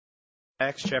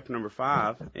Acts chapter number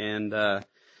 5, and man,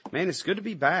 it's good to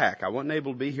be back. I wasn't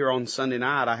able to be here on Sunday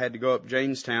night. I had to go up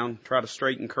Jamestown, try to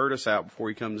straighten Curtis out before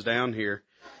he comes down here,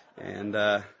 and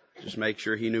just make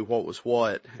sure he knew what was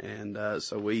what. And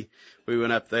so we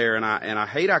went up there, and I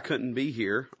hate I couldn't be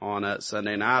here on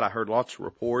Sunday night. I heard lots of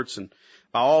reports, and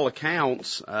by all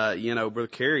accounts, Brother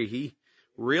Kerry, he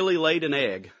really laid an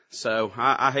egg. So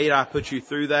I hate I put you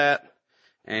through that.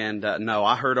 And no,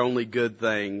 I heard only good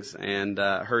things, and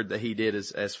heard that he did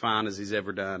as fine as he's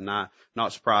ever done.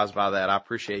 Not surprised by that. I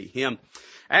appreciate him.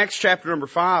 Acts chapter number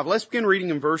 5. Let's begin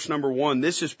reading in verse number 1.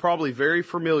 This is probably very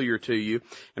familiar to you,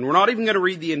 and we're not even going to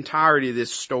read the entirety of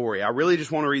this story. I really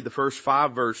just want to read the first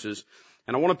 5 verses,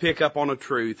 and I want to pick up on a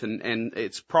truth, and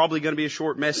it's probably going to be a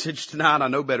short message tonight. I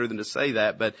know better than to say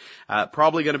that, but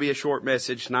probably going to be a short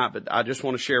message tonight, but I just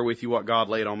want to share with you what God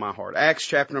laid on my heart. Acts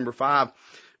chapter number 5.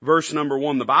 Verse number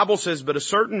 1, the Bible says, "But a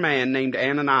certain man named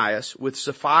Ananias, with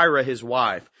Sapphira his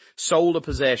wife, sold a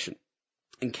possession,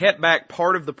 and kept back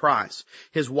part of the price,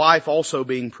 his wife also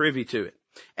being privy to it,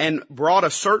 and brought a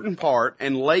certain part,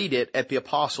 and laid it at the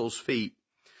apostles' feet.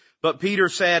 But Peter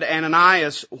said,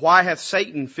 Ananias, why hath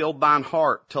Satan filled thine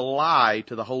heart to lie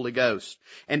to the Holy Ghost,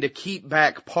 and to keep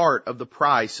back part of the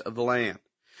price of the land?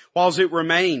 Whiles it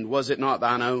remained, was it not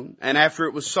thine own? And after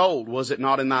it was sold, was it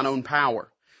not in thine own power?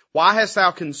 Why hast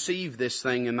thou conceived this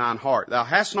thing in thine heart? Thou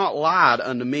hast not lied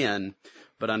unto men,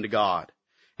 but unto God."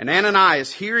 And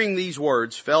Ananias, hearing these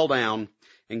words, fell down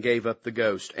and gave up the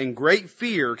ghost. And great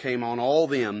fear came on all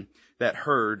them that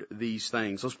heard these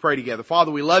things. Let's pray together.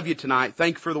 Father, we love you tonight.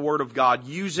 Thank you for the word of God.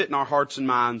 Use it in our hearts and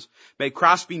minds. May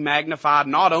Christ be magnified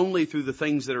not only through the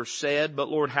things that are said, but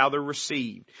Lord, how they're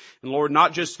received. And Lord,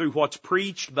 not just through what's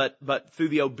preached, but through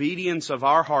the obedience of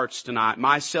our hearts tonight,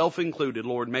 myself included,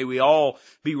 Lord. May we all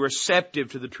be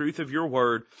receptive to the truth of your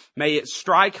word. May it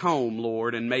strike home,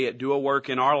 Lord, and may it do a work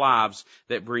in our lives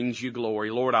that brings you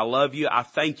glory. Lord, I love you. I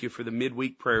thank you for the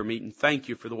midweek prayer meeting. Thank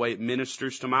you for the way it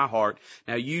ministers to my heart.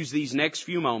 Now use these next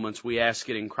few moments. We ask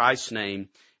it in Christ's name.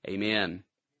 Amen.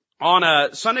 On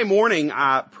a Sunday morning,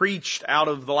 I preached out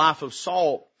of the life of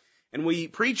Saul, and we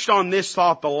preached on this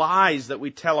thought, the lies that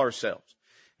we tell ourselves.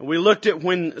 And we looked at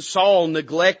when Saul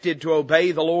neglected to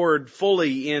obey the Lord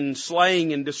fully in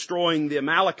slaying and destroying the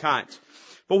Amalekites.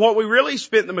 But what we really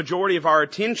spent the majority of our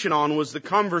attention on was the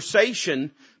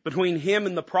conversation between him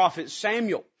and the prophet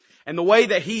Samuel, and the way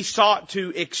that he sought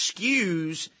to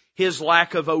excuse his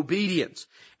lack of obedience.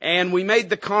 And we made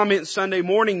the comment Sunday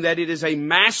morning that it is a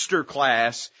master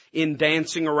class in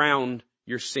dancing around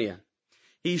your sin.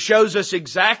 He shows us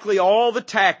exactly all the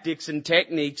tactics and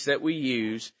techniques that we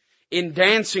use in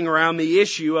dancing around the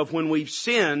issue of when we've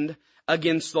sinned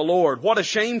against the Lord. What a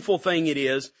shameful thing it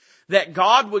is that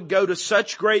God would go to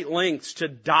such great lengths to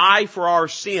die for our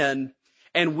sin,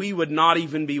 and we would not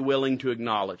even be willing to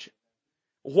acknowledge it.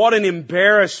 What an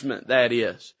embarrassment that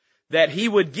is, that He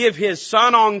would give His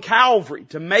Son on Calvary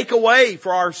to make a way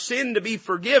for our sin to be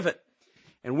forgiven.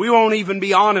 And we won't even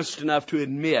be honest enough to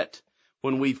admit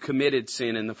when we've committed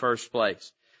sin in the first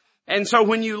place. And so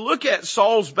when you look at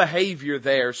Saul's behavior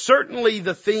there, certainly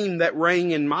the theme that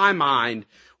rang in my mind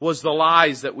was the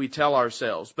lies that we tell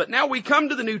ourselves. But now we come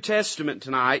to the New Testament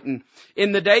tonight, and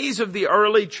in the days of the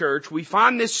early church, we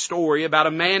find this story about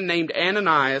a man named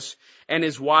Ananias and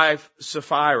his wife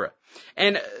Sapphira.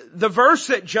 And the verse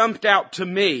that jumped out to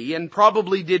me, and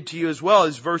probably did to you as well,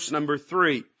 is verse number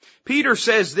 3. Peter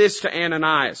says this to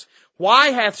Ananias, "Why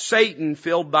hath Satan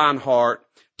filled thine heart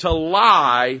to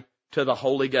lie to the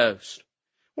Holy Ghost?"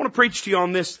 I want to preach to you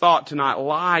on this thought tonight,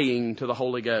 lying to the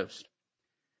Holy Ghost.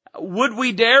 Would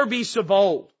we dare be so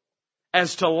bold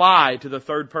as to lie to the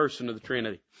third person of the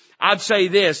Trinity? I'd say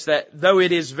this, that though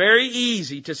it is very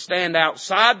easy to stand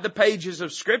outside the pages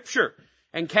of Scripture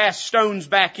and cast stones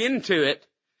back into it,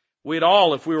 we'd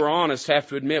all, if we were honest, have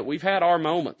to admit we've had our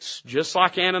moments, just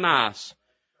like Ananias,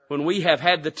 when we have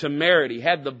had the temerity,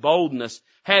 had the boldness,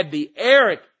 had the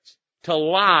arrogance to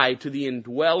lie to the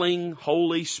indwelling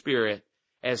Holy Spirit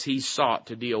as He sought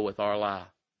to deal with our life.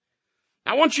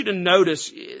 I want you to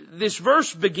notice this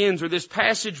verse begins, or this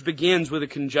passage begins with a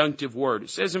conjunctive word.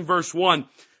 It says in verse 1,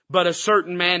 "But a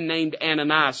certain man named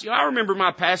Ananias." I remember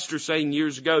my pastor saying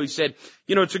years ago, he said,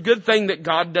 it's a good thing that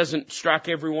God doesn't strike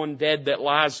everyone dead that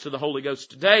lies to the Holy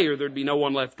Ghost today, or there'd be no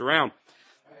one left around.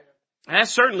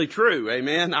 That's certainly true.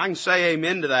 Amen. I can say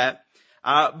amen to that.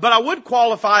 But I would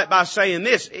qualify it by saying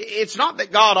this. It's not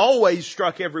that God always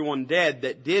struck everyone dead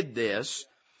that did this,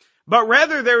 but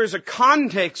rather there is a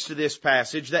context to this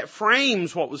passage that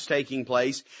frames what was taking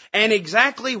place and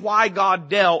exactly why God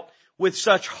dealt with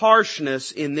such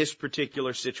harshness in this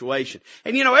particular situation.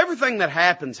 And everything that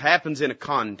happens in a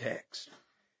context.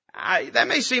 that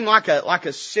may seem like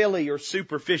a silly or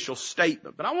superficial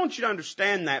statement, but I want you to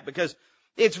understand that because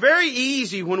it's very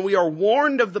easy when we are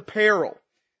warned of the peril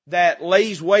that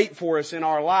lays wait for us in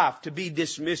our life to be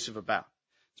dismissive about.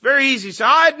 It's very easy to say,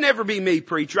 I'd never be me,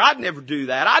 preacher. I'd never do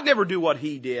that. I'd never do what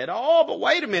he did. Oh, but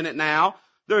wait a minute now.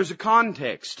 There's a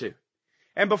context to it.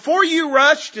 And before you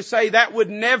rush to say that would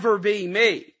never be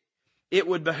me, it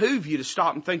would behoove you to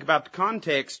stop and think about the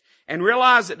context and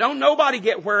realize that don't nobody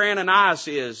get where Ananias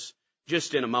is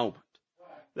just in a moment.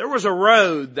 There was a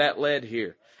road that led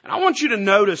here. And I want you to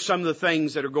notice some of the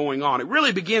things that are going on. It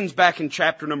really begins back in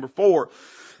chapter number 4.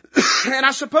 And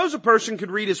I suppose a person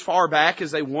could read as far back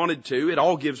as they wanted to. It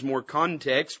all gives more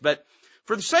context. But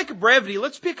for the sake of brevity,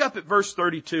 let's pick up at verse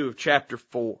 32 of chapter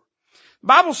 4. The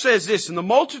Bible says this, and the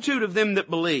multitude of them that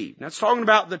believed. That's talking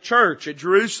about the church at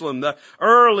Jerusalem, the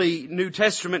early New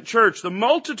Testament church. The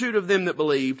multitude of them that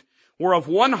believed were of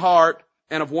one heart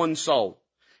and of one soul.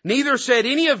 Neither said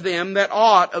any of them that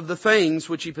aught of the things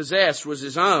which he possessed was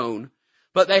his own,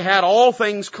 but they had all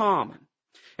things common.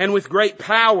 And with great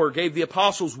power gave the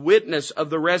apostles witness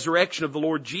of the resurrection of the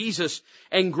Lord Jesus,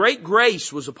 and great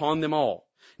grace was upon them all.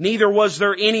 Neither was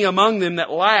there any among them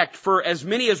that lacked, for as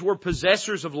many as were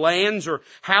possessors of lands or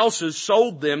houses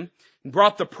sold them, and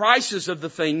brought the prices of the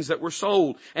things that were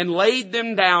sold, and laid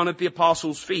them down at the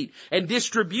apostles' feet. And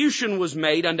distribution was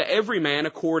made unto every man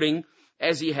according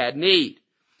as he had need.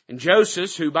 And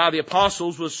Joseph, who by the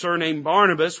apostles was surnamed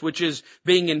Barnabas, which is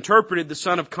being interpreted the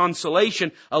son of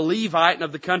consolation, a Levite and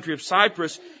of the country of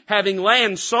Cyprus, having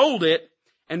land sold it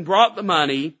and brought the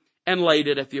money and laid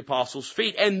it at the apostles'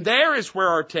 feet. And there is where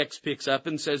our text picks up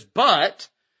and says, but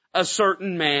a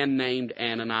certain man named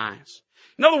Ananias.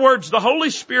 In other words, the Holy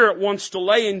Spirit wants to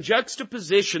lay in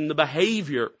juxtaposition the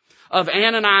behavior of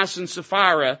Ananias and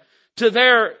Sapphira to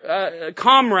their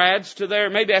comrades, to their,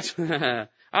 maybe that's,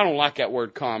 I don't like that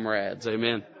word comrades,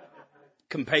 amen.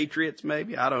 Compatriots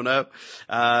maybe, I don't know.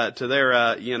 To their,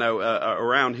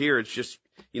 around here it's just,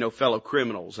 fellow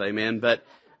criminals, amen. But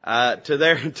to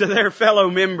their fellow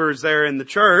members there in the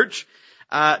church,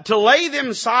 to lay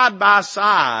them side by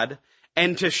side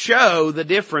and to show the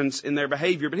difference in their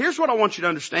behavior. But here's what I want you to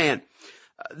understand.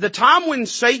 The time when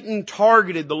Satan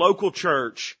targeted the local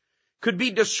church could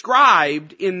be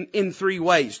described in three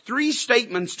ways. Three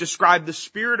statements describe the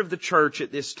spirit of the church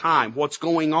at this time, what's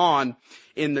going on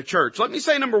in the church. Let me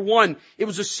say number one, it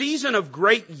was a season of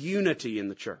great unity in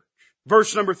the church.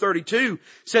 Verse number 32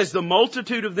 says, the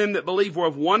multitude of them that believe were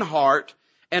of one heart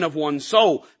and of one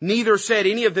soul. Neither said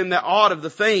any of them that aught of the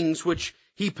things which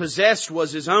he possessed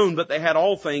was his own, but they had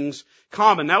all things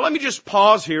common. Now let me just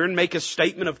pause here and make a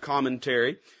statement of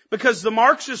commentary, because the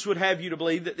Marxists would have you to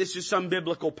believe that this is some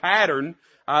biblical pattern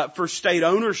for state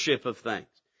ownership of things.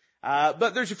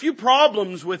 But there's a few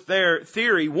problems with their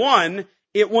theory. One,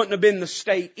 it wouldn't have been the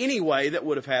state anyway that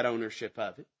would have had ownership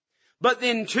of it. But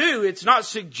then two, it's not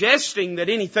suggesting that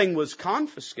anything was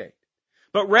confiscated,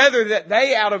 but rather that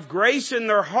they, out of grace in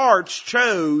their hearts,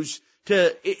 chose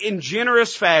to, in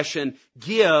generous fashion,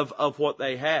 give of what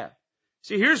they have.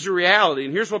 See, here's the reality,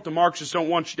 and here's what the Marxists don't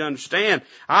want you to understand.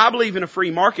 I believe in a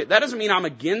free market. That doesn't mean I'm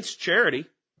against charity.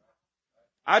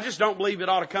 I just don't believe it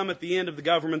ought to come at the end of the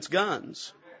government's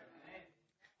guns.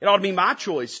 It ought to be my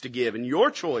choice to give and your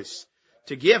choice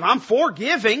to give. I'm for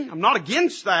giving. I'm not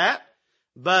against that.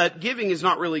 But giving is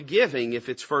not really giving if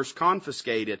it's first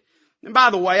confiscated. And by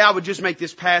the way, I would just make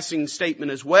this passing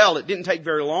statement as well. It didn't take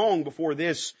very long before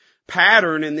this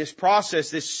pattern and this process,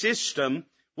 this system,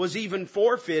 was even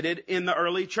forfeited in the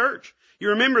early church. You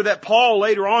remember that Paul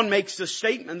later on makes the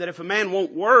statement that if a man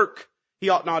won't work, he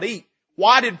ought not eat.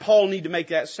 Why did Paul need to make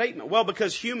that statement? Well,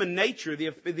 because human nature,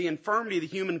 the infirmity of the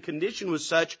human condition was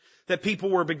such that people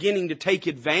were beginning to take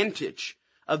advantage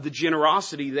of the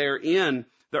generosity there in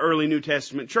the early New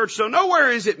Testament church. So nowhere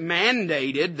is it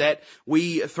mandated that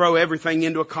we throw everything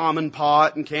into a common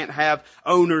pot and can't have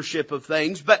ownership of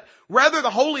things, but rather the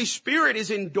Holy Spirit is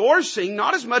endorsing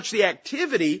not as much the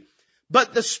activity,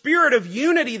 but the spirit of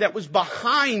unity that was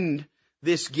behind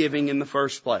this giving in the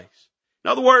first place. In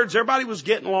other words, everybody was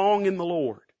getting along in the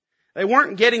Lord. They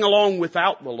weren't getting along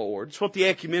without the Lord. It's what the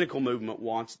ecumenical movement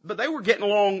wants, but they were getting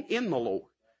along in the Lord.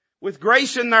 With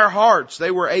grace in their hearts,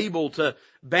 they were able to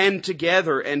band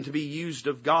together and to be used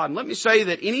of God. And let me say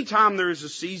that anytime there is a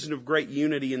season of great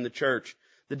unity in the church,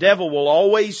 the devil will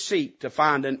always seek to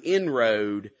find an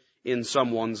inroad in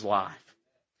someone's life.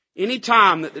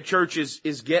 Anytime that the church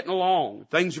is getting along,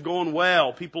 things are going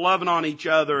well, people loving on each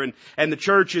other, and the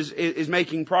church is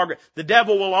making progress, the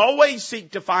devil will always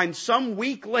seek to find some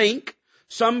weak link,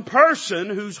 some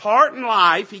person whose heart and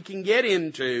life he can get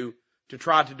into to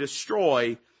try to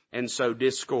destroy and sow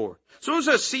discord. So it was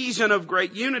a season of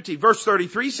great unity. Verse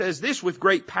 33 says this, with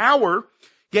great power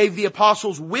gave the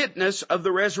apostles witness of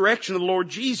the resurrection of the Lord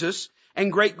Jesus,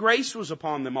 and great grace was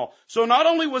upon them all. So not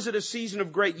only was it a season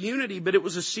of great unity, but it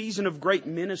was a season of great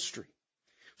ministry.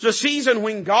 It was a season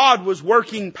when God was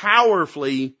working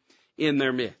powerfully in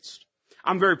their midst.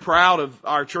 I'm very proud of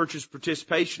our church's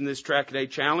participation in this Track a Day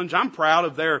Challenge. I'm proud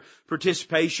of their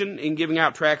participation in giving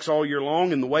out tracts all year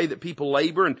long and the way that people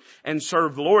labor and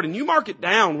serve the Lord. And you mark it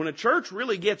down, when a church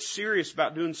really gets serious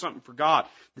about doing something for God,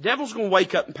 the devil's going to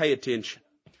wake up and pay attention.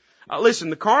 Listen,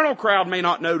 the carnal crowd may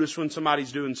not notice when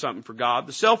somebody's doing something for God.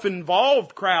 The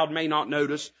self-involved crowd may not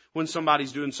notice when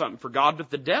somebody's doing something for God, but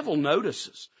the devil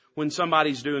notices when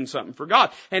somebody's doing something for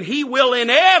God. And he will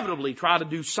inevitably try to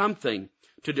do something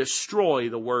to destroy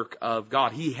the work of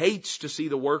God. He hates to see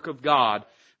the work of God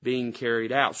being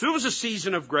carried out. So it was a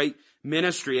season of great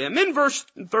ministry. And then verse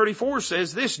 34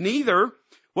 says this, neither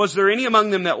was there any among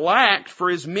them that lacked, for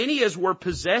as many as were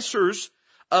possessors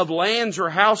of lands or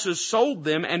houses sold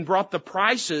them and brought the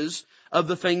prices of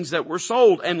the things that were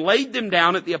sold and laid them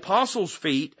down at the apostles'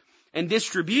 feet, and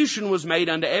distribution was made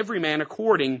unto every man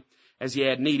according as he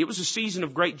had need. It was a season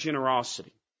of great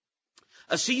generosity,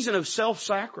 a season of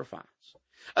self-sacrifice,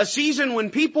 a season when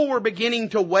people were beginning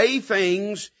to weigh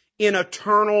things in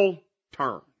eternal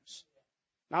terms.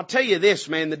 Now, I'll tell you this,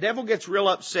 man, the devil gets real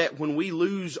upset when we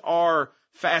lose our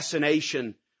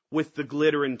fascination with the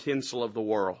glitter and tinsel of the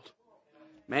world.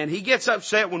 Man, he gets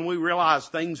upset when we realize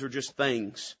things are just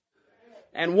things.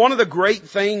 And one of the great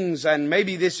things, and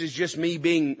maybe this is just me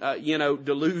being,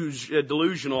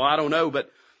 delusional, I don't know, but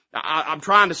I'm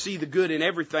trying to see the good in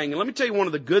everything. And let me tell you, one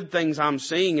of the good things I'm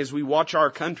seeing as we watch our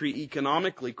country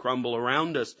economically crumble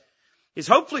around us is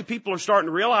hopefully people are starting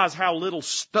to realize how little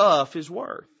stuff is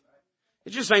worth.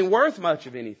 It just ain't worth much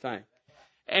of anything.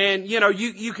 And,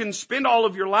 you can spend all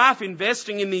of your life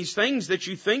investing in these things that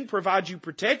you think provide you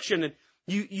protection and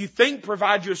you think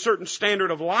provide you a certain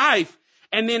standard of life,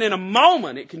 and then in a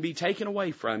moment it can be taken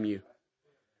away from you.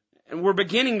 And we're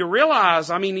beginning to realize,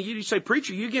 you say,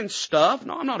 preacher, you against stuff?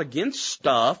 No, I'm not against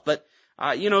stuff, but,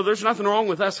 there's nothing wrong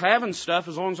with us having stuff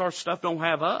as long as our stuff don't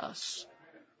have us.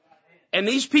 And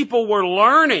these people were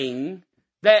learning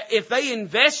that if they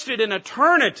invested in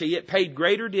eternity, it paid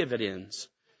greater dividends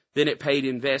than it paid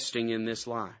investing in this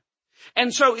life.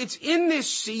 And so it's in this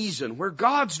season where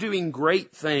God's doing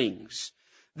great things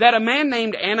that a man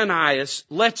named Ananias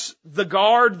lets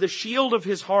the shield of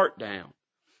his heart down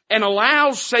and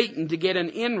allows Satan to get an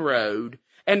inroad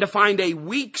and to find a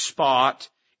weak spot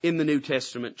in the New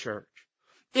Testament church.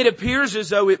 It appears as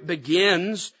though it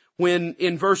begins when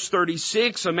in verse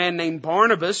 36 a man named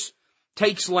Barnabas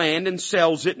takes land and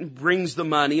sells it and brings the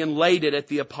money and laid it at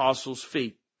the apostles'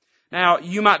 feet. Now,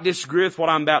 you might disagree with what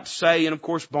I'm about to say, and of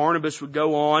course Barnabas would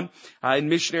go on in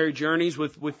missionary journeys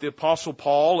with the Apostle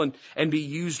Paul and be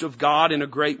used of God in a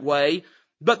great way.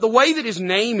 But the way that his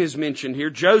name is mentioned here,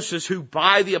 Joseph, who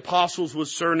by the apostles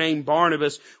was surnamed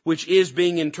Barnabas, which is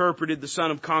being interpreted the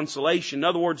son of consolation, in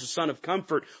other words, the son of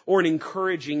comfort, or an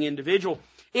encouraging individual,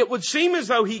 it would seem as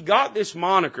though he got this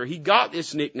moniker, he got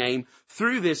this nickname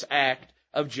through this act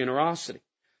of generosity.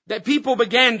 That people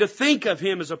began to think of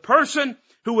him as a person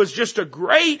who was just a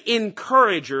great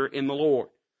encourager in the Lord.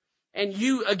 And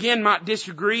you, again, might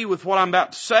disagree with what I'm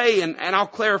about to say, and I'll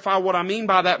clarify what I mean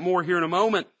by that more here in a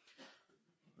moment.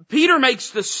 Peter makes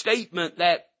the statement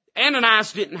that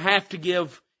Ananias didn't have to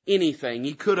give anything.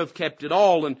 He could have kept it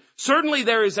all, and certainly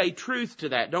there is a truth to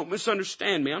that. Don't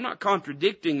misunderstand me. I'm not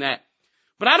contradicting that.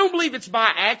 But I don't believe it's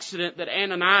by accident that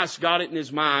Ananias got it in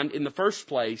his mind in the first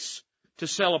place to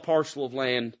sell a parcel of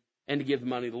land and to give the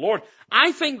money to the Lord.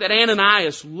 I think that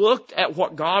Ananias looked at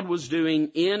what God was doing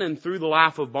in and through the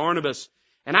life of Barnabas,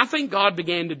 and I think God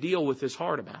began to deal with his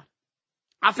heart about it.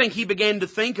 I think he began to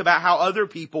think about how other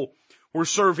people were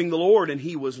serving the Lord and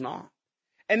he was not.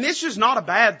 And this is not a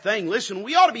bad thing. Listen,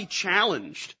 we ought to be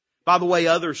challenged by the way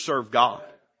others serve God.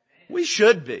 We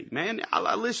should be, man.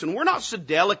 Listen, we're not so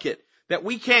delicate that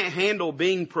we can't handle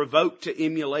being provoked to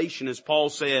emulation, as Paul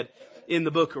said in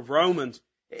the book of Romans.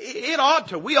 We ought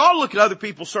to look at other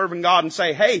people serving God and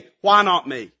say, hey, why not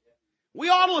me? We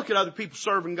ought to look at other people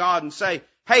serving God and say,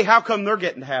 hey, how come they're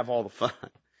getting to have all the fun?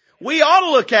 We ought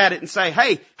to look at it and say,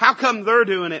 hey, how come they're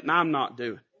doing it and I'm not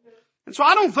doing it? And so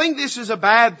I don't think this is a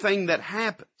bad thing that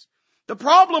happens. The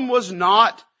problem was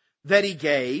not that he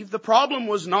gave. The problem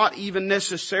was not even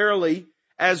necessarily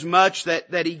as much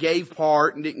that he gave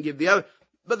part and didn't give the other.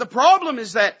 But the problem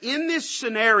is that in this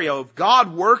scenario of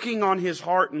God working on his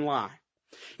heart and life,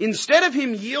 Instead of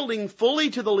him yielding fully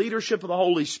to the leadership of the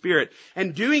Holy Spirit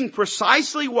and doing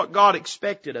precisely what God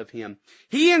expected of him,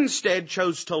 he instead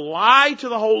chose to lie to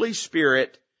the Holy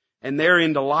Spirit and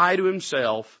therein to lie to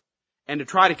himself and to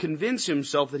try to convince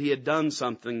himself that he had done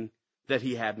something that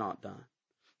he had not done.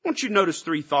 I want you to notice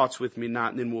 3 thoughts with me tonight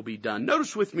and then we'll be done.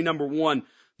 Notice with me, number 1,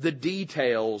 the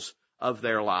details of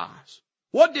their lies.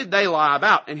 What did they lie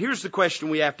about? And here's the question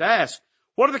we have to ask.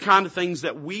 What are the kind of things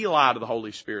that we lie to the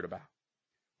Holy Spirit about?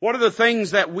 What are the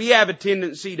things that we have a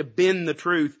tendency to bend the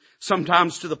truth,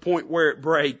 sometimes to the point where it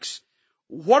breaks?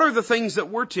 What are the things that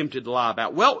we're tempted to lie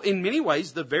about? Well, in many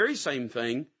ways, the very same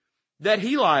thing that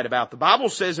he lied about. The Bible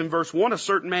says in verse 1, a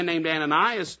certain man named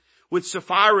Ananias, with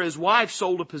Sapphira his wife,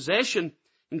 sold a possession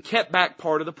and kept back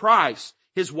part of the price.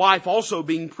 His wife also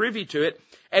being privy to it,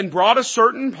 and brought a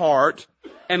certain part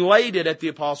and laid it at the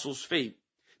apostles' feet.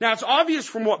 Now, it's obvious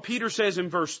from what Peter says in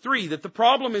verse 3 that the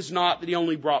problem is not that he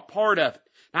only brought part of it.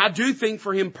 Now, I do think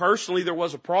for him personally there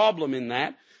was a problem in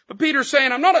that. But Peter's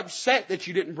saying, I'm not upset that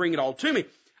you didn't bring it all to me.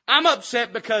 I'm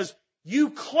upset because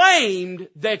you claimed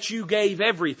that you gave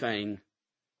everything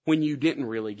when you didn't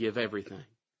really give everything.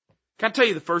 Can I tell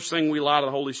you the first thing we lie to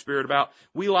the Holy Spirit about?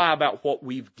 We lie about what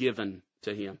we've given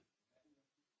to him.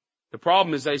 The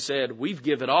problem is they said, we've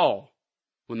give it all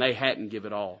when they hadn't give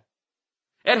it all.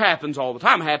 It happens all the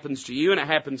time. It happens to you and it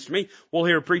happens to me. We'll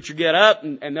hear a preacher get up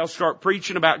and they'll start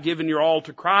preaching about giving your all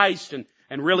to Christ and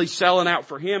really selling out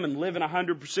for him and living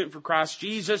 100% for Christ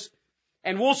Jesus.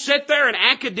 And we'll sit there and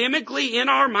academically in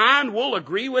our mind we'll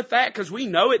agree with that because we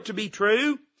know it to be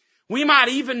true. We might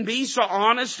even be so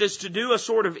honest as to do a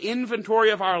sort of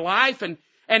inventory of our life and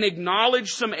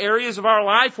acknowledge some areas of our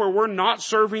life where we're not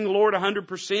serving the Lord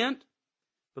 100%.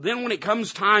 But then when it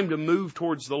comes time to move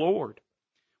towards the Lord,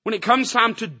 when it comes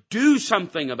time to do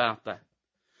something about that,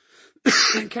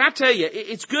 can I tell you,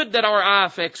 it's good that our eye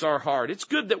affects our heart. It's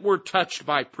good that we're touched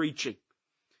by preaching.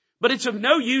 But it's of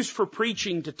no use for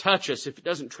preaching to touch us if it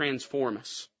doesn't transform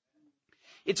us.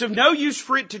 It's of no use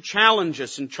for it to challenge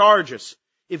us and charge us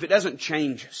if it doesn't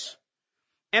change us.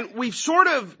 And we've sort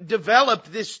of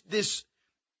developed this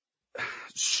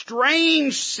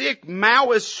strange, sick,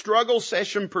 Maoist struggle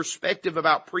session perspective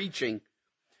about preaching,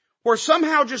 where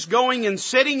somehow just going and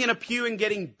sitting in a pew and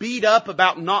getting beat up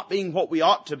about not being what we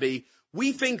ought to be,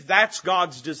 we think that's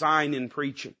God's design in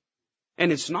preaching.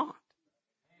 And it's not.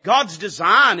 God's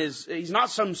design is, He's not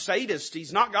some sadist.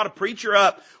 He's not got a preacher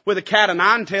up with a cat o'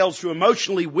 nine tails to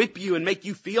emotionally whip you and make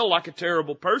you feel like a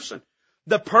terrible person.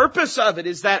 The purpose of it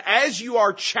is that as you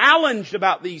are challenged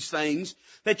about these things,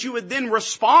 that you would then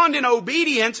respond in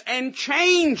obedience and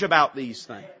change about these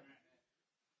things.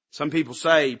 Some people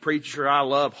say, preacher, I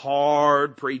love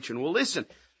hard preaching. Well, listen,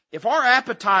 if our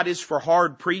appetite is for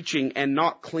hard preaching and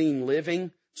not clean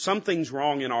living, something's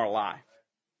wrong in our life.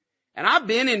 And I've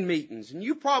been in meetings, and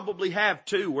you probably have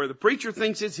too, where the preacher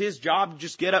thinks it's his job to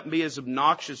just get up and be as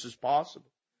obnoxious as possible.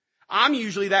 I'm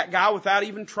usually that guy without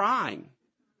even trying.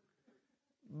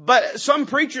 But some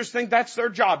preachers think that's their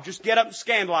job. Just get up and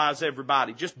scandalize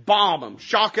everybody. Just bomb them.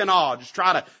 Shock and awe. Just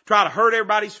try to hurt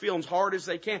everybody's feelings hard as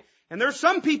they can. And there's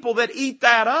some people that eat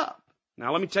that up.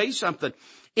 Now let me tell you something.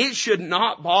 It should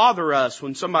not bother us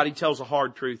when somebody tells a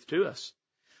hard truth to us.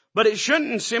 But it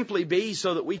shouldn't simply be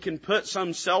so that we can put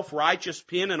some self-righteous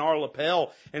pin in our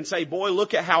lapel and say, boy,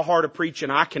 look at how hard a preaching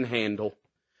I can handle.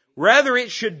 Rather,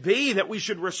 it should be that we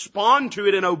should respond to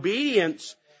it in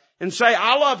obedience and say,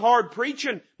 I love hard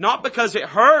preaching, not because it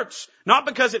hurts, not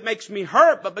because it makes me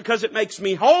hurt, but because it makes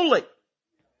me holy.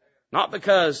 Not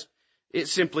because it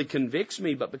simply convicts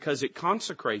me, but because it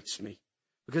consecrates me,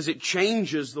 because it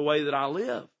changes the way that I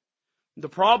live. The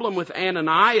problem with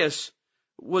Ananias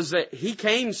was that he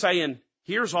came saying,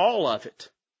 here's all of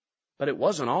it, but it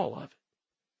wasn't all of it.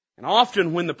 And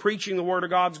often when the preaching of the Word of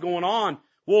God's going on,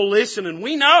 we'll listen and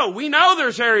we know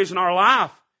there's areas in our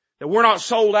life that we're not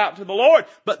sold out to the Lord.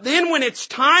 But then when it's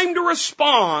time to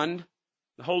respond,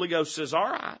 the Holy Ghost says, all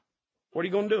right, what are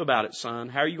you going to do about it, son?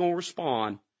 How are you going to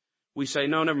respond? We say,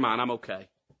 no, never mind, I'm okay.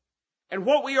 And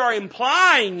what we are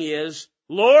implying is,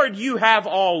 Lord, you have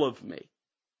all of me.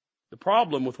 The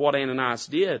problem with what Ananias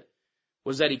did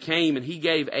was that he came and he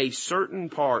gave a certain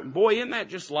part. And boy, isn't that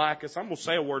just like us? I'm going to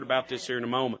say a word about this here in a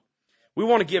moment. We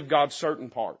want to give God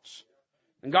certain parts.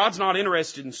 And God's not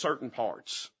interested in certain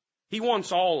parts. He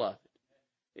wants all of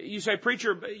it. You say,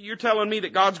 preacher, you're telling me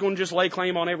that God's going to just lay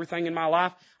claim on everything in my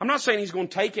life? I'm not saying He's going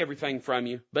to take everything from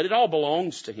you, but it all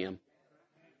belongs to Him.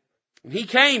 And He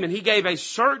came and He gave a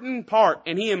certain part,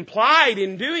 and He implied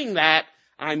in doing that,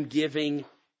 I'm giving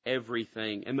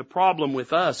everything. And the problem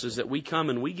with us is that we come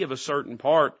and we give a certain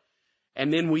part,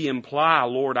 And then we imply,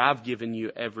 Lord, I've given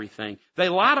you everything. They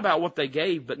lied about what they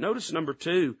gave, but notice number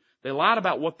 2, they lied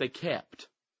about what they kept.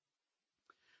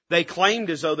 They claimed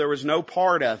as though there was no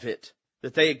part of it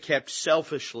that they had kept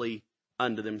selfishly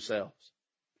unto themselves.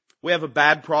 We have a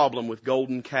bad problem with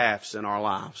golden calves in our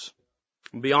lives.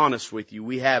 I'll be honest with you.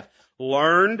 We have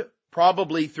learned,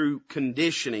 probably through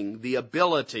conditioning, the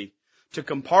ability to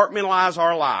compartmentalize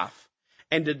our life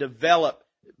and to develop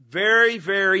very,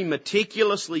 very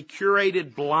meticulously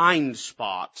curated blind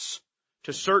spots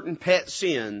to certain pet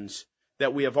sins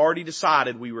that we have already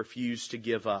decided we refuse to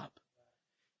give up.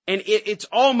 And it's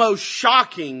almost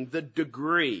shocking the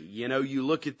degree. You know, you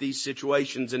look at these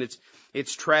situations and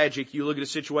it's tragic. You look at a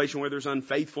situation where there's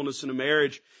unfaithfulness in a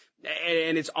marriage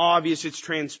and it's obvious, it's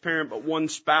transparent, but one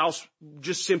spouse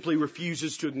just simply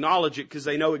refuses to acknowledge it because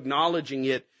they know acknowledging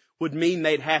it would mean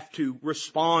they'd have to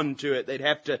respond to it. They'd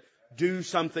have to do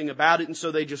something about it. And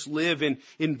so they just live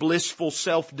in blissful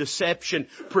self-deception,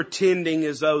 pretending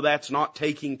as though that's not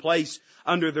taking place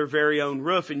under their very own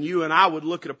roof. And you and I would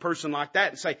look at a person like that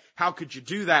and say, how could you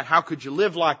do that? How could you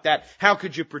live like that? How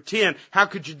could you pretend? How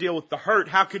could you deal with the hurt?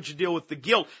 How could you deal with the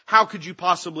guilt? How could you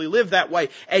possibly live that way?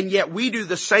 And yet we do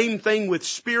the same thing with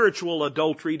spiritual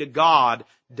adultery to God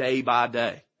day by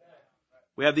day.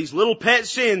 We have these little pet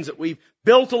sins that we've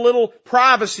built a little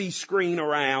privacy screen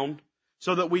around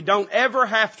so that we don't ever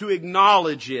have to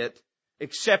acknowledge it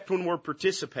except when we're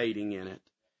participating in it.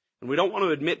 And we don't want to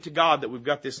admit to God that we've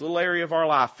got this little area of our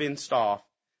life fenced off.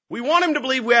 We want Him to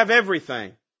believe we have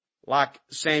everything. Like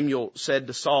Samuel said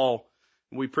to Saul,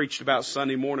 we preached about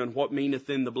Sunday morning, what meaneth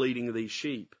then the bleating of these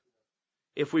sheep?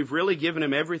 If we've really given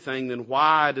Him everything, then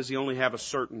why does He only have a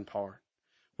certain part?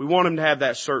 We want Him to have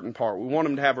that certain part. We want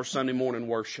Him to have our Sunday morning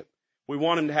worship. We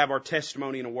want Him to have our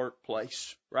testimony in a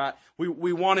workplace, right?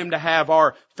 We want Him to have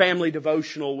our family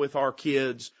devotional with our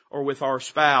kids or with our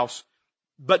spouse.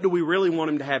 But do we really want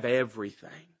Him to have everything?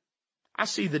 I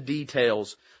see the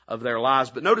details of their lives.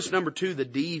 But notice number 2, the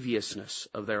deviousness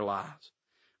of their lives.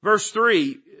 Verse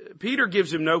 3, Peter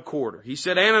gives him no quarter. He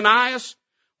said, Ananias,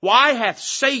 why hath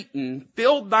Satan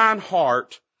filled thine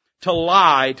heart to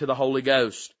lie to the Holy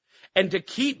Ghost and to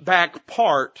keep back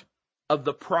part of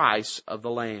the price of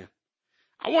the land?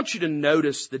 I want you to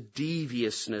notice the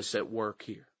deviousness at work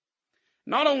here.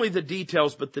 Not only the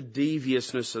details, but the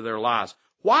deviousness of their lives.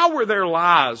 Why were their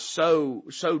lives so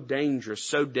dangerous,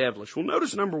 so devilish? Well,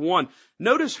 notice number 1,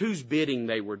 notice whose bidding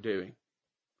they were doing.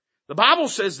 The Bible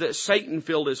says that Satan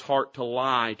filled his heart to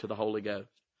lie to the Holy Ghost.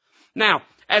 Now,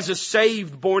 as a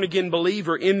saved, born-again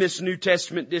believer in this New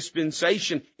Testament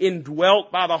dispensation,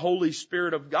 indwelt by the Holy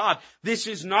Spirit of God, this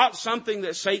is not something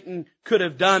that Satan could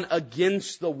have done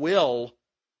against the will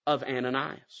of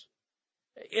Ananias.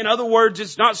 In other words,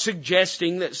 it's not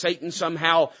suggesting that Satan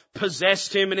somehow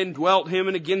possessed him and indwelt him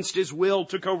and against his will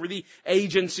took over the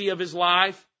agency of his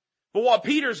life. But what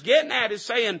Peter's getting at is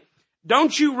saying,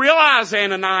 don't you realize,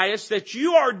 Ananias, that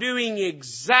you are doing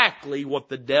exactly what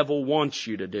the devil wants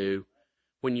you to do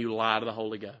when you lie to the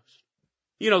Holy Ghost?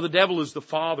 You know, the devil is the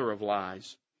father of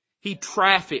lies. He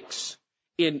traffics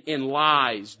in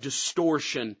lies,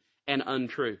 distortion, and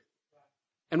untruth.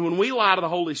 And when we lie to the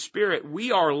Holy Spirit,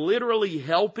 we are literally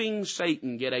helping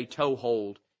Satan get a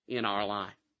toehold in our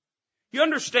life. You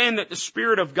understand that the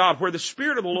Spirit of God, where the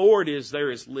Spirit of the Lord is, there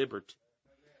is liberty.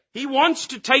 He wants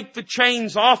to take the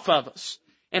chains off of us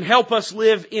and help us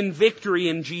live in victory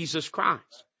in Jesus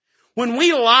Christ. When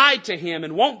we lie to Him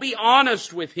and won't be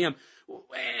honest with Him,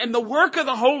 and the work of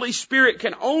the Holy Spirit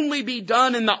can only be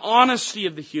done in the honesty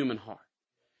of the human heart.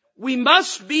 We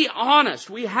must be honest.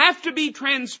 We have to be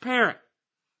transparent.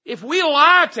 If we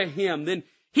lie to Him, then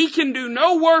He can do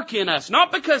no work in us,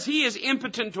 not because He is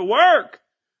impotent to work,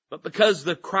 but because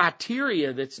the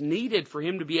criteria that's needed for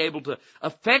Him to be able to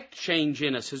affect change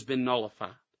in us has been nullified.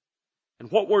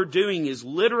 And what we're doing is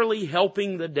literally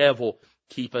helping the devil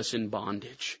keep us in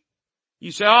bondage.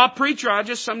 You say, preacher, I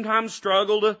just sometimes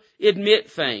struggle to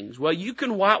admit things. Well, you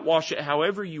can whitewash it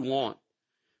however you want.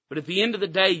 But at the end of the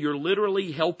day, you're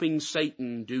literally helping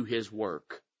Satan do his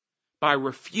work by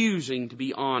refusing to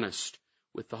be honest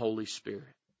with the Holy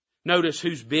Spirit. Notice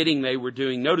whose bidding they were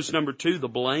doing. Notice number 2, the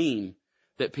blame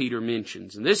that Peter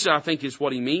mentions. And this, I think, is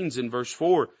what he means in verse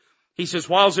 4. He says,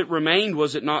 whiles it remained,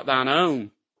 was it not thine own?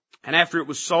 And after it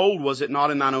was sold, was it not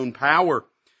in thine own power?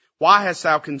 Why hast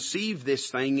thou conceived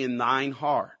this thing in thine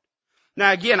heart?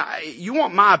 Now again, you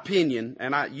want my opinion,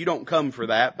 and you don't come for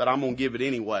that, but I'm going to give it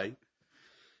anyway.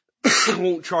 I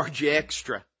won't charge you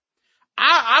extra.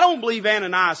 I don't believe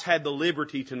Ananias had the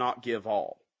liberty to not give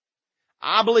all.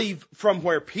 I believe from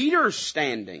where Peter's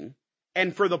standing,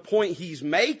 and for the point he's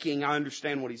making, I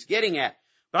understand what he's getting at.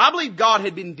 But I believe God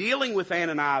had been dealing with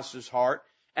Ananias' heart.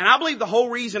 And I believe the whole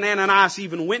reason Ananias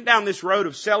even went down this road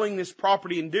of selling this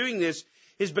property and doing this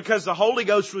is because the Holy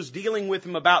Ghost was dealing with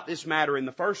him about this matter in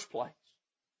the first place.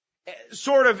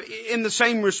 Sort of in the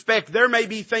same respect, there may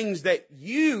be things that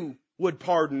you would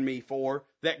pardon me for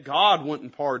that God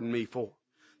wouldn't pardon me for.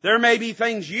 There may be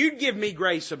things you'd give me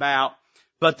grace about,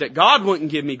 but that God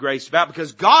wouldn't give me grace about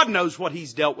because God knows what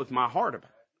He's dealt with my heart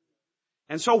about.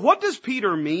 And so what does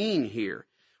Peter mean here?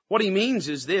 What he means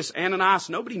is this: Ananias,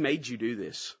 nobody made you do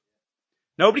this.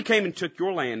 Nobody came and took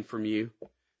your land from you.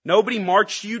 Nobody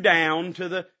marched you down to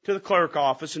the clerk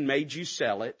office and made you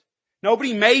sell it.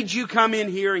 Nobody made you come in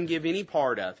here and give any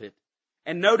part of it.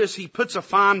 And notice he puts a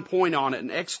fine point on it,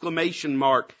 an exclamation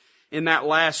mark in that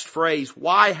last phrase.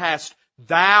 Why hast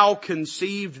thou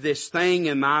conceived this thing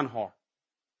in thine heart?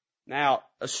 Now,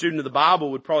 a student of the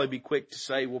Bible would probably be quick to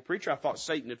say, well, preacher, I thought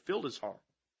Satan had filled his heart.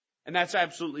 And that's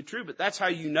absolutely true, but that's how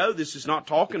you know this is not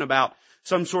talking about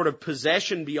some sort of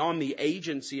possession beyond the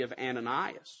agency of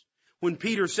Ananias. When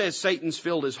Peter says Satan's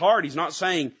filled his heart, he's not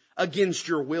saying against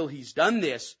your will he's done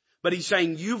this, but he's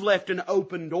saying you've left an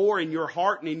open door in your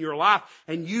heart and in your life,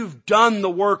 and you've done the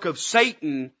work of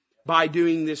Satan by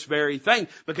doing this very thing.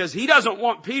 Because he doesn't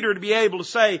want Peter to be able to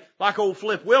say, like old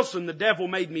Flip Wilson, the devil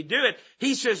made me do it.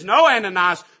 He says, no,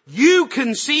 Ananias, you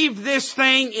conceived this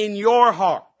thing in your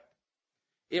heart.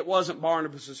 It wasn't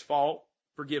Barnabas' fault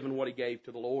for giving what he gave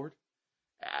to the Lord.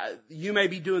 You may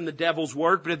be doing the devil's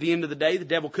work, but at the end of the day, the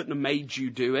devil couldn't have made you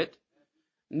do it.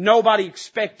 Nobody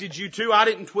expected you to. I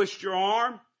didn't twist your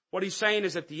arm. What he's saying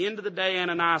is at the end of the day,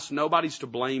 Ananias, nobody's to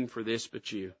blame for this but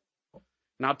you.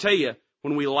 And I'll tell you,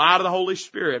 when we lie to the Holy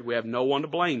Spirit, we have no one to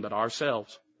blame but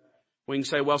ourselves. We can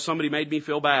say, well, somebody made me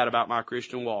feel bad about my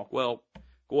Christian walk. Well,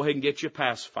 go ahead and get you a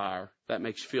pacifier. That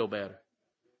makes you feel better.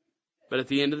 But at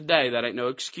the end of the day, that ain't no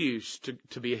excuse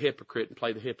to be a hypocrite and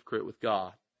play the hypocrite with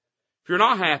God. If you're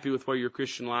not happy with where your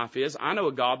Christian life is, I know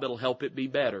a God that'll help it be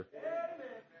better.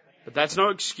 But that's no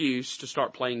excuse to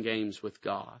start playing games with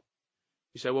God.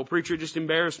 You say, well, preacher, it just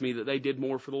embarrassed me that they did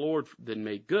more for the Lord than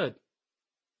me. Good.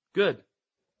 Good.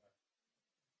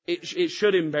 It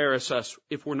should embarrass us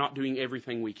if we're not doing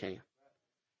everything we can. You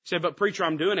say, but preacher,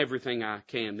 I'm doing everything I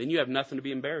can. Then you have nothing to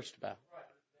be embarrassed about.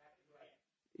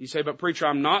 You say, but preacher,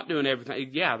 I'm not doing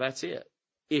everything. Yeah, that's it.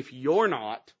 If you're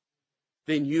not,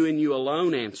 then you and you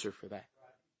alone answer for that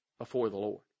before the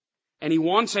Lord. And he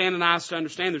wants Ananias to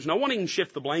understand there's no one he can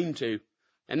shift the blame to.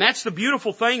 And that's the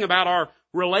beautiful thing about our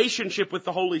relationship with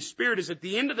the Holy Spirit is at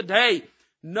the end of the day,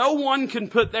 no one can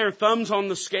put their thumbs on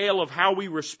the scale of how we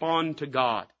respond to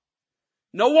God.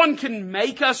 No one can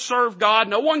make us serve God.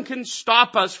 No one can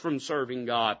stop us from serving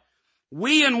God.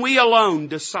 We and we alone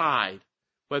decide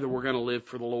whether we're going to live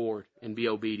for the Lord and be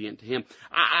obedient to Him.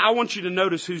 I want you to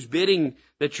notice whose bidding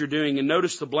that you're doing and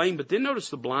notice the blame, but then notice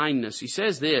the blindness. He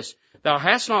says this, thou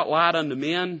hast not lied unto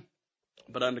men,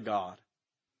 but unto God.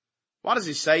 Why does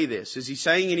he say this? Is he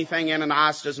saying anything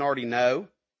Ananias doesn't already know?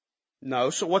 No.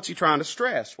 So what's he trying to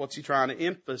stress? What's he trying to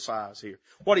emphasize here?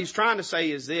 What he's trying to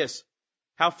say is this,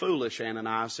 how foolish,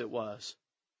 Ananias, it was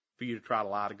for you to try to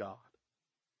lie to God.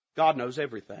 God knows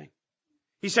everything.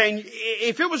 He's saying,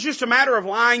 if it was just a matter of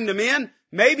lying to men,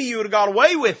 maybe you would have got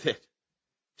away with it.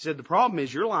 He said, the problem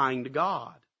is you're lying to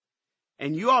God.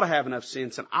 And you ought to have enough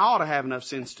sense, and I ought to have enough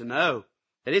sense to know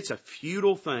that it's a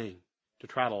futile thing to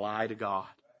try to lie to God.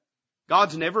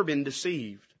 God's never been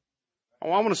deceived. Oh,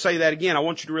 I want to say that again. I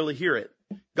want you to really hear it.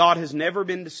 God has never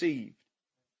been deceived.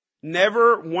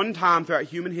 Never one time throughout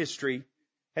human history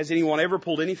has anyone ever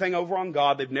pulled anything over on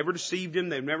God. They've never deceived Him.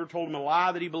 They've never told Him a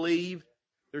lie that He believed.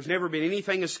 There's never been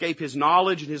anything escape His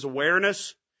knowledge and His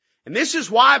awareness. And this is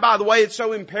why, by the way, it's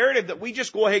so imperative that we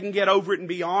just go ahead and get over it and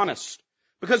be honest.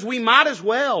 Because we might as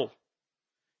well.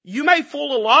 You may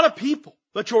fool a lot of people,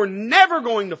 but you're never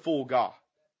going to fool God.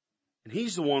 And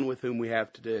He's the one with whom we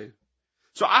have to do.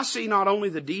 So I see not only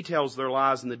the details of their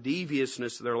lies and the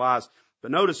deviousness of their lies,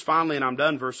 but notice finally, and I'm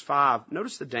done, verse 5,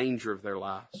 notice the danger of their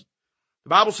lies. The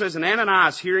Bible says, and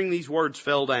Ananias, hearing these words,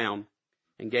 fell down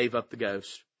and gave up the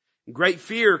ghost. Great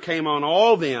fear came on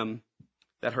all them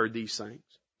that heard these things.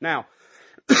 Now,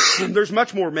 there's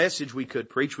much more message we could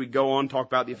preach. We'd go on, talk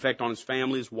about the effect on his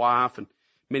family, his wife, and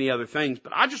many other things.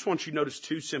 But I just want you to notice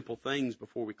two simple things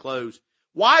before we close.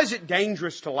 Why is it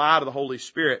dangerous to lie to the Holy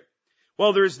Spirit?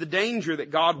 Well, there is the danger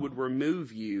that God would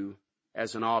remove you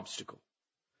as an obstacle.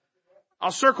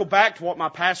 I'll circle back to what my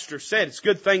pastor said. It's a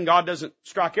good thing God doesn't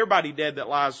strike everybody dead that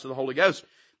lies to the Holy Ghost.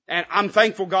 And I'm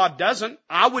thankful God doesn't.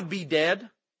 I would be dead.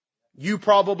 You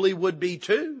probably would be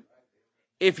too.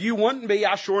 If you wouldn't be,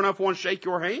 I sure enough want to shake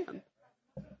your hand.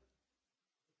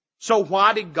 So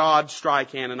why did God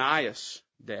strike Ananias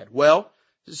dead. Well,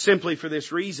 simply for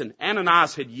this reason,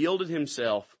 Ananias had yielded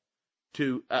himself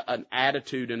to an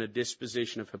attitude and a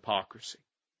disposition of hypocrisy.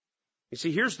 You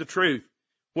see, here's the truth.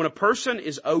 When a person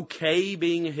is okay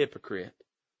being a hypocrite,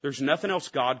 there's nothing else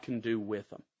God can do with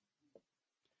them.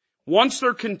 Once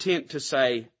they're content to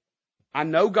say, I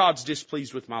know God's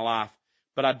displeased with my life,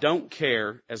 but I don't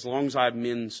care as long as I have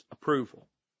men's approval,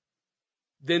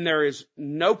 then there is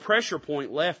no pressure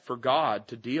point left for God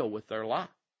to deal with their life.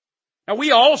 Now,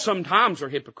 we all sometimes are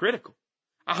hypocritical.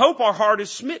 I hope our heart is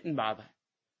smitten by that.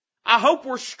 I hope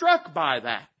we're struck by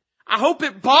that. I hope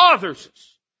it bothers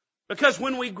us. Because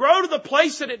when we grow to the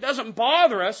place that it doesn't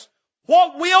bother us,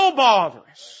 what will bother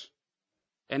us?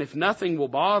 And if nothing will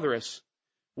bother us,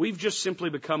 we've just simply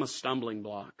become a stumbling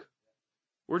block.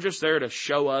 We're just there to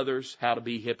show others how to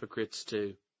be hypocrites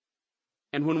too.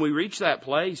 And when we reach that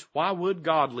place, why would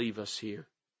God leave us here?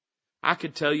 I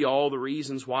could tell you all the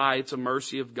reasons why it's a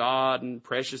mercy of God and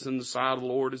precious in the sight of the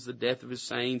Lord is the death of His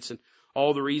saints, and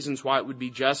all the reasons why it would be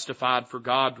justified for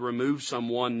God to remove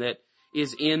someone that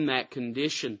is in that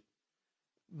condition.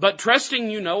 But trusting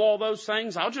you know all those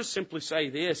things, I'll just simply say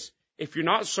this. If you're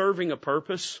not serving a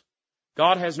purpose,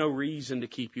 God has no reason to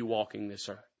keep you walking this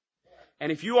earth.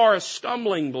 And if you are a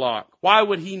stumbling block, why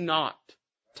would He not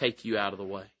take you out of the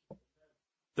way?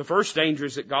 The first danger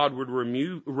is that God would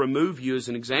remove you as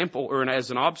an example or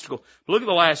as an obstacle. But look at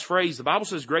the last phrase. The Bible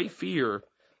says great fear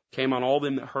came on all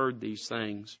them that heard these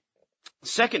things. The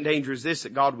second danger is this,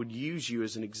 that God would use you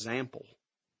as an example.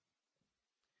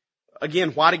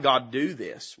 Again, why did God do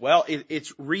this? Well,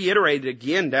 it's reiterated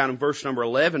again down in verse number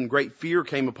 11. Great fear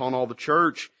came upon all the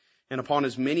church and upon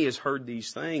as many as heard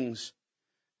these things.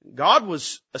 God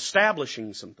was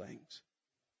establishing some things.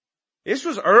 This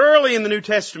was early in the New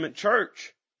Testament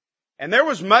church. And there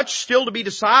was much still to be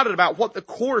decided about what the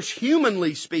course,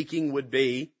 humanly speaking, would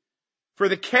be for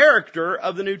the character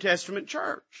of the New Testament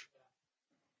church.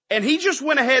 And He just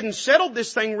went ahead and settled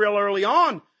this thing real early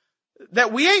on,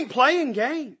 that we ain't playing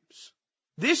games.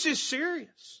 This is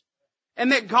serious.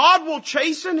 And that God will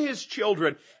chasten His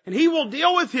children, and He will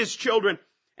deal with His children.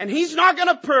 And He's not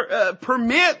going to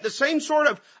permit the same sort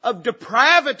of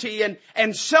depravity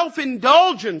and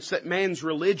self-indulgence that man's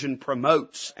religion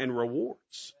promotes and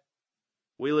rewards.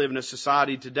 We live in a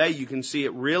society today, you can see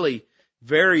it really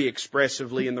very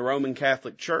expressively in the Roman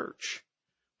Catholic Church,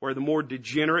 where the more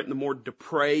degenerate and the more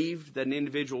depraved that an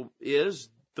individual is,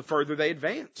 the further they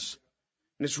advance.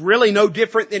 And it's really no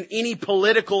different than any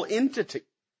political entity.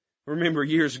 I remember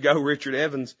years ago, Richard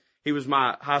Evans, he was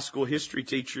my high school history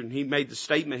teacher, and he made the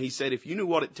statement, he said, if you knew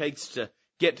what it takes to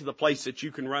get to the place that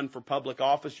you can run for public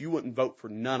office, you wouldn't vote for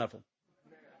none of them.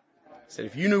 He said,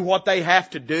 if you knew what they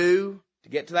have to do to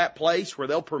get to that place where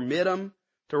they'll permit them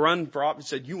to run for office,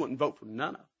 he said, you wouldn't vote for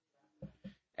none of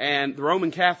them. And the Roman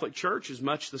Catholic Church is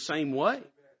much the same way.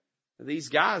 These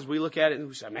guys, we look at it and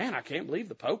we say, man, I can't believe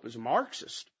the Pope is a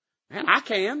Marxist. Man, I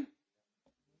can.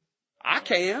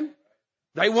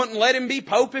 They wouldn't let him be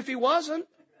Pope if he wasn't.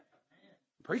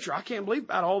 Preacher, I can't believe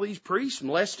about all these priests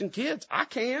molesting kids. I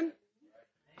can.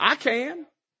 A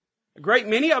great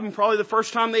many of them, probably the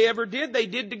first time they ever did, they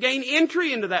did to gain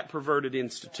entry into that perverted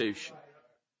institution.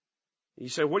 You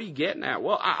say, what are you getting at?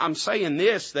 Well, I'm saying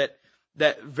this,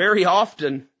 that very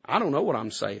often, I don't know what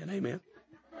I'm saying, amen.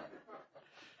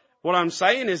 What I'm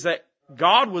saying is that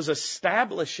God was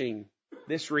establishing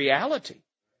this reality,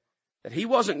 that He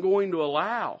wasn't going to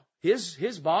allow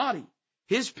His body,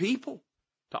 His people,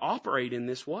 to operate in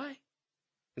this way.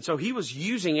 And so He was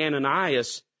using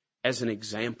Ananias as an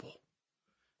example.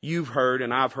 You've heard,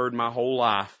 and I've heard my whole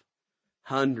life,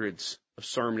 hundreds of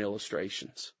sermon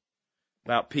illustrations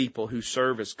about people who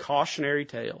serve as cautionary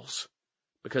tales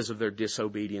because of their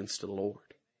disobedience to the Lord.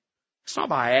 It's not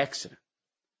by accident.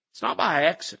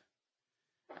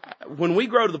 When we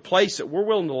grow to the place that we're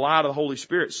willing to lie to the Holy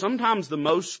Spirit, sometimes the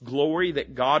most glory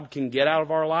that God can get out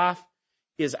of our life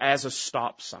is as a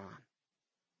stop sign,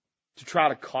 to try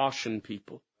to caution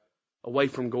people away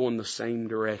from going the same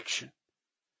direction.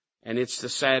 And it's the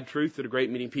sad truth that a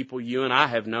great many people you and I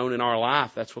have known in our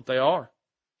life, that's what they are.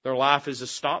 Their life is a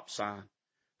stop sign.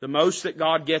 The most that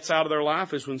God gets out of their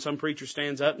life is when some preacher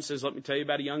stands up and says, let me tell you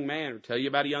about a young man, or tell you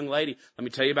about a young lady. Let me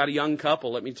tell you about a young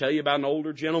couple. Let me tell you about an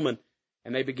older gentleman.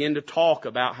 And they begin to talk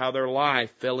about how their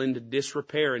life fell into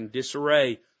disrepair and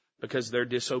disarray because of their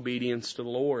disobedience to the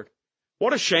Lord.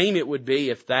 What a shame it would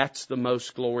be if that's the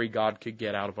most glory God could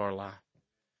get out of our life.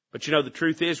 But you know, the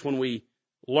truth is, when we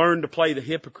learn to play the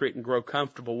hypocrite and grow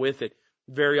comfortable with it,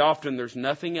 very often there's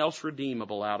nothing else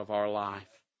redeemable out of our life.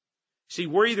 See,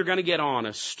 we're either going to get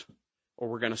honest or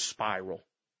we're going to spiral.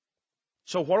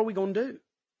 So what are we going to do?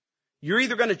 You're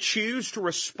either going to choose to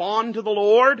respond to the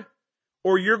Lord,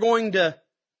 or you're going to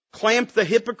clamp the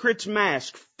hypocrite's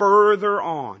mask further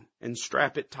on and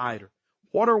strap it tighter.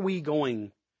 What are we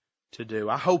going to do?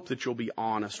 I hope that you'll be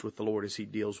honest with the Lord as He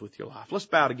deals with your life. Let's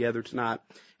bow together tonight.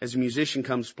 As a musician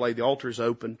comes to play, the altar is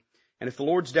open. And if the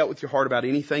Lord's dealt with your heart about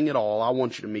anything at all, I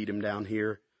want you to meet Him down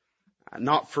here.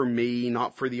 Not for me,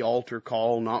 not for the altar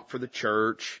call, not for the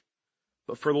church,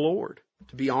 but for the Lord.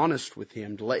 To be honest with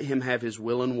Him, to let Him have His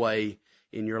will and way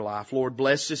in your life. Lord,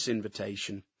 bless this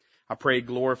invitation. I pray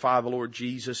glorify the Lord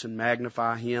Jesus and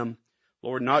magnify Him.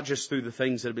 Lord, not just through the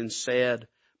things that have been said,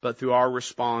 but through our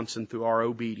response and through our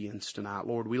obedience tonight.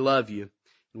 Lord, we love You,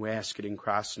 and we ask it in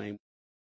Christ's name.